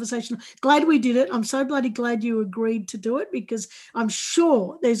this conversation. Glad we did it. I'm so bloody glad you agreed to do it, because I'm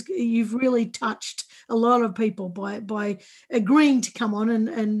sure you've really touched a lot of people by agreeing to come on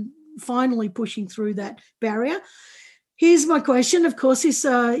and finally pushing through that barrier. Here's my question. Of course, this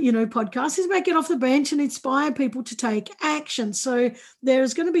podcast is about get off the bench and inspire people to take action. So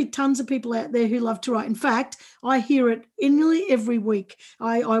there's going to be tons of people out there who love to write. In fact, I hear it nearly every week.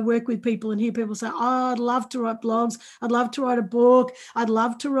 I work with people and hear people say, "Oh, I'd love to write blogs. I'd love to write a book. I'd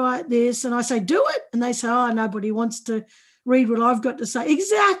love to write this." And I say, "Do it." And they say, "Oh, nobody wants to read what I've got to say."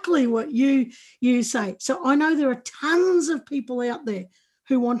 Exactly what you say. So I know there are tons of people out there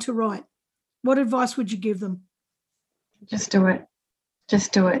who want to write. What advice would you give them? Just do it.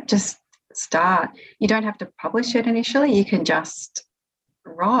 Just do it. Just start. You don't have to publish it initially. You can just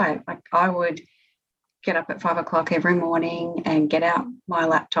write. Like, I would get up at 5 o'clock every morning and get out my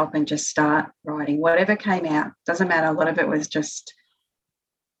laptop and just start writing. Whatever came out, doesn't matter. A lot of it was just,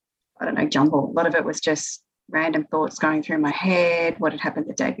 jumble. A lot of it was just random thoughts going through my head, what had happened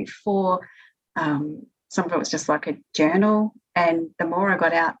the day before. Some of it was just like a journal. And the more I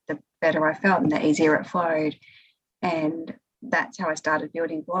got out, the better I felt and the easier it flowed. And that's how I started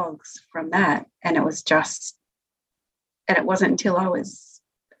building blogs from that. And it wasn't until I was,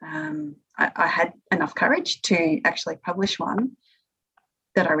 I had enough courage to actually publish one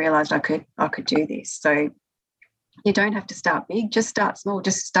that I realised I could do this. So you don't have to start big, just start small,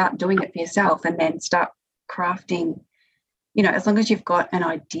 just start doing it for yourself, and then start crafting, as long as you've got an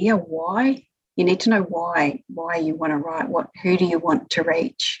idea why, you need to know why you want to write, who do you want to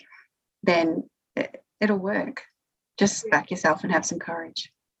reach, then it'll work. Just back yourself and have some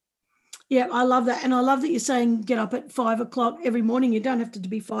courage. Yeah, I love that. And I love that you're saying get up at 5 o'clock every morning. You don't have to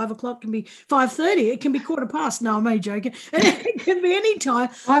be 5 o'clock. It can be 5:30. It can be 5:15. No, I'm only joking. It can be any time.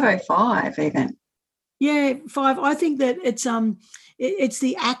 5:05 even. Yeah, 5. I think that it's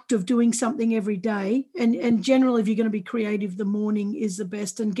the act of doing something every day. And generally, if you're going to be creative, the morning is the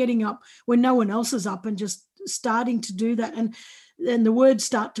best. And getting up when no one else is up and just starting to do that. And the words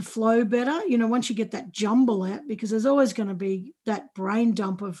start to flow better, once you get that jumble out, because there's always going to be that brain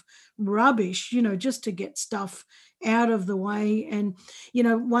dump of rubbish, just to get stuff out of the way. And,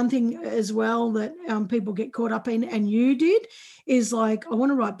 one thing as well that people get caught up in, and you did, is like, I want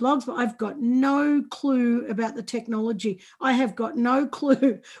to write blogs, but I've got no clue about the technology. I have got no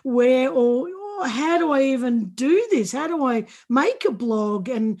clue where or how do I even do this? How do I make a blog?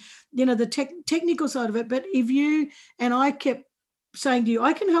 And, the technical side of it. But I kept saying to you,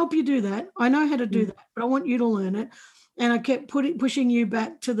 I can help you do that. I know how to do that, but I want you to learn it. And I kept pushing you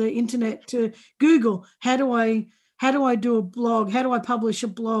back to the internet, to Google. How do I do a blog? How do I publish a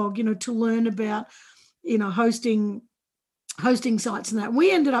blog? To learn about, hosting sites and that.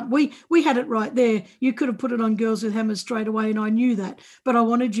 We ended up, we had it right there. You could have put it on Girls with Hammers straight away, and I knew that, but I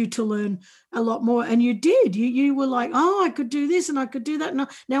wanted you to learn a lot more, and you did. You were like, oh, I could do this and I could do that.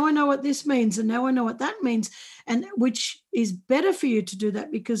 Now I know what this means, and now I know what that means, and which is better for you to do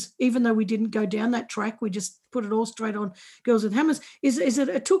that, because even though we didn't go down that track, we just put it all straight on Girls with Hammers, is that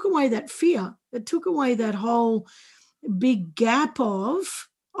it took away that fear. It took away that whole big gap of,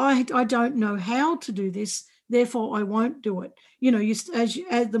 I don't know how to do this, therefore I won't do it.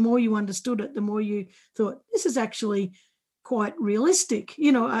 As the more you understood it, the more you thought, this is actually quite realistic.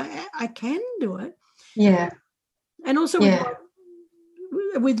 I can do it. Yeah. And also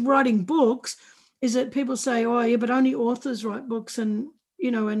with writing books, is that people say, oh, yeah, but only authors write books. And,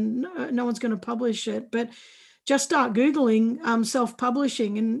 and no one's going to publish it, but just start Googling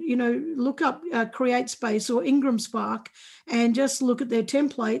self-publishing and, look up CreateSpace or Ingram Spark and just look at their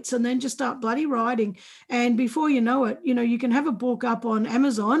templates and then just start bloody writing. And before you know it, you can have a book up on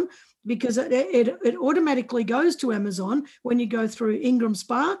Amazon because it automatically goes to Amazon when you go through Ingram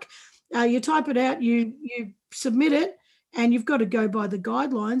Spark. You type it out, you submit it, and you've got to go by the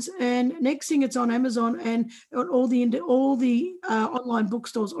guidelines. And next thing, it's on Amazon and on all the online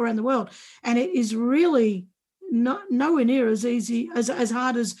bookstores around the world. And it is really nowhere near as easy as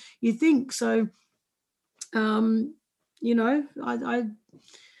hard as you think. So, I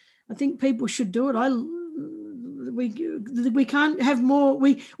think people should do it. We can't have more.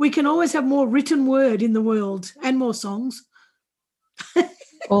 We can always have more written word in the world and more songs.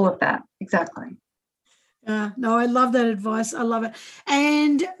 All of that, exactly. No, I love that advice. I love it.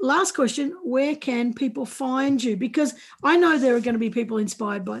 And last question, where can people find you? Because I know there are going to be people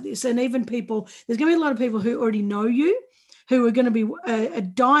inspired by this, and even there's going to be a lot of people who already know you, who are going to be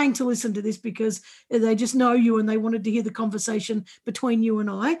dying to listen to this because they just know you and they wanted to hear the conversation between you and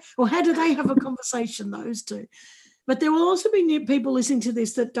I. Or how do they have a conversation, those two? But there will also be new people listening to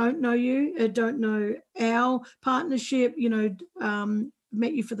this that don't know you, don't know our partnership,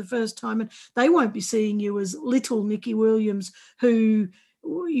 met you for the first time, and they won't be seeing you as little Nikki Williams, who,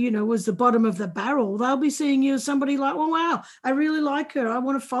 was the bottom of the barrel. They'll be seeing you as somebody like, oh, wow, I really like her. I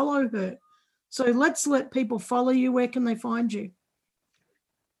want to follow her. So let's let people follow you. Where can they find you?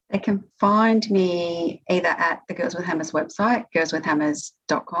 They can find me either at the Girls with Hammers website,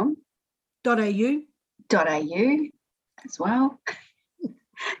 girlswithhammers.com. .au as well.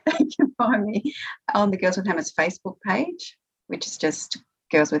 They can find me on the Girls with Hammers Facebook page, which is just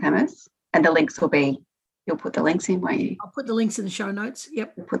Girls with Hammers. And the links you'll put the links in, won't you? I'll put the links in the show notes.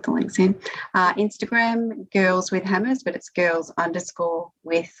 Yep. We'll put the links in. Instagram, Girls with Hammers, but it's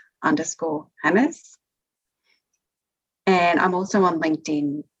girls_with_hammers. And I'm also on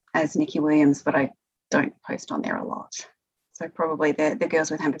LinkedIn as Nikki Williams, but I don't post on there a lot. So probably the Girls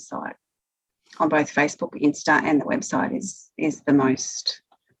with Hammers site on both Facebook, Insta, and the website is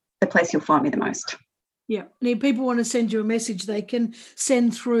the place you'll find me the most. Yeah, and if people want to send you a message, they can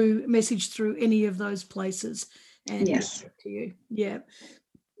send message through any of those places and yes, to you. Yeah.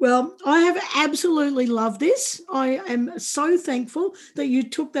 Well, I have absolutely loved this. I am so thankful that you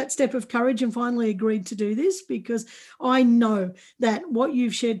took that step of courage and finally agreed to do this, because I know that what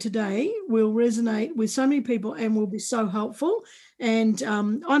you've shared today will resonate with so many people and will be so helpful. And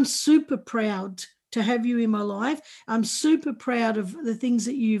I'm super proud to have you in my life. I'm super proud of the things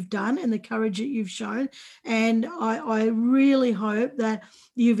that you've done and the courage that you've shown. And I really hope that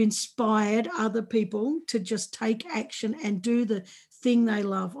you've inspired other people to just take action and do the thing they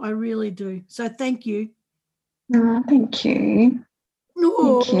love. I really do. So thank you. Oh, thank you.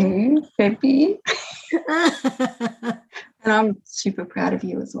 Oh. Thank you, Debbie. And I'm super proud of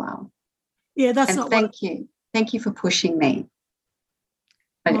you as well. Yeah, that's and thank you. Thank you for pushing me.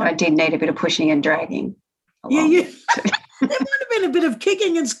 I did need a bit of pushing and dragging. Yeah, there might have been a bit of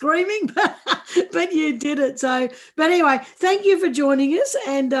kicking and screaming, but you did it. So, but anyway, thank you for joining us.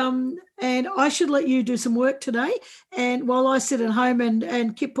 And I should let you do some work today. And while I sit at home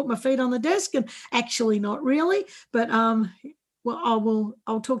and put my feet on the desk, and actually not really, but I'll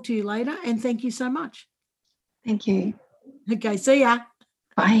talk to you later. And thank you so much. Thank you. Okay, see ya.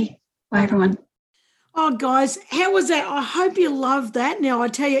 Bye. Bye, everyone. Oh, guys, how was that? I hope you loved that. Now, I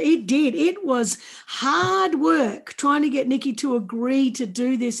tell you, it did. It was hard work trying to get Nikki to agree to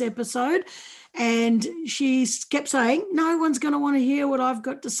do this episode. And she kept saying, no one's going to want to hear what I've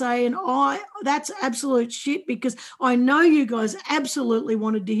got to say. And that's absolute shit, because I know you guys absolutely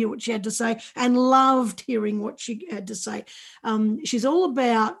wanted to hear what she had to say and loved hearing what she had to say. She's all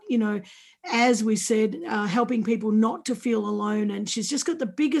about, as we said, helping people not to feel alone. And she's just got the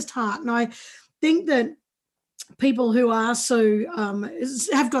biggest heart. And I think that people who are so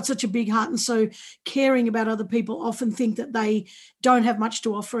have got such a big heart and so caring about other people often think that they don't have much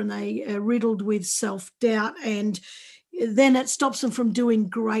to offer, and they are riddled with self-doubt, and then it stops them from doing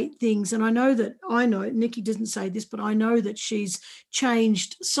great things. And I know Nikki doesn't say this, but I know that she's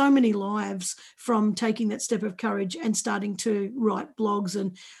changed so many lives from taking that step of courage and starting to write blogs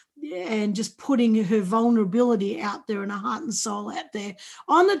and just putting her vulnerability out there and her heart and soul out there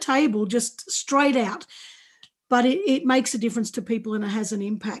on the table, just straight out. But it makes a difference to people and it has an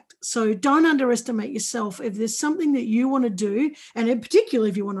impact. So don't underestimate yourself. If there's something that you want to do, and in particular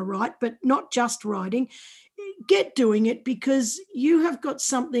if you want to write, but not just writing, get doing it, because you have got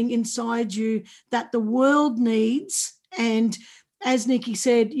something inside you that the world needs. And as Nikki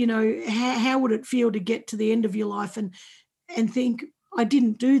said, how would it feel to get to the end of your life and think, I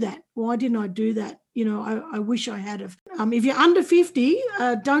didn't do that. Why didn't I do that? You know, I wish I had have. If you're under 50,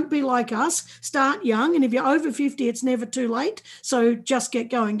 don't be like us. Start young. And if you're over 50, it's never too late. So just get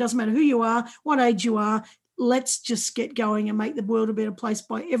going. Doesn't matter who you are, what age you are. Let's just get going and make the world a better place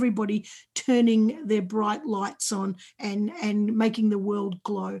by everybody turning their bright lights on and making the world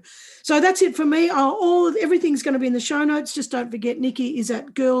glow. So that's it for me. Everything's going to be in the show notes. Just don't forget, Nikki is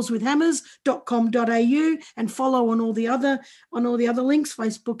at girlswithhammers.com.au, and follow on all the other links,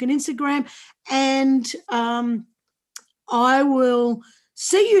 Facebook and Instagram. And I will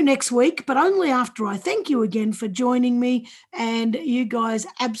see you next week, but only after I thank you again for joining me, and you guys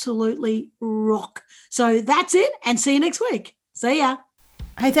absolutely rock. So that's it, and see you next week. See ya.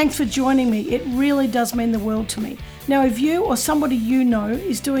 Hey, thanks for joining me. It really does mean the world to me. Now, if you or somebody you know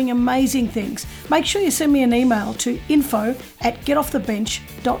is doing amazing things, make sure you send me an email to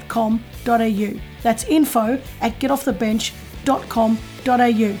info@getoffthebench.com.au. That's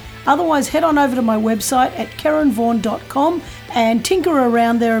info@getoffthebench.com.au. Otherwise, head on over to my website at karenvaughan.com and tinker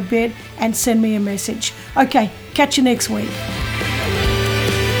around there a bit and send me a message. Okay, catch you next week.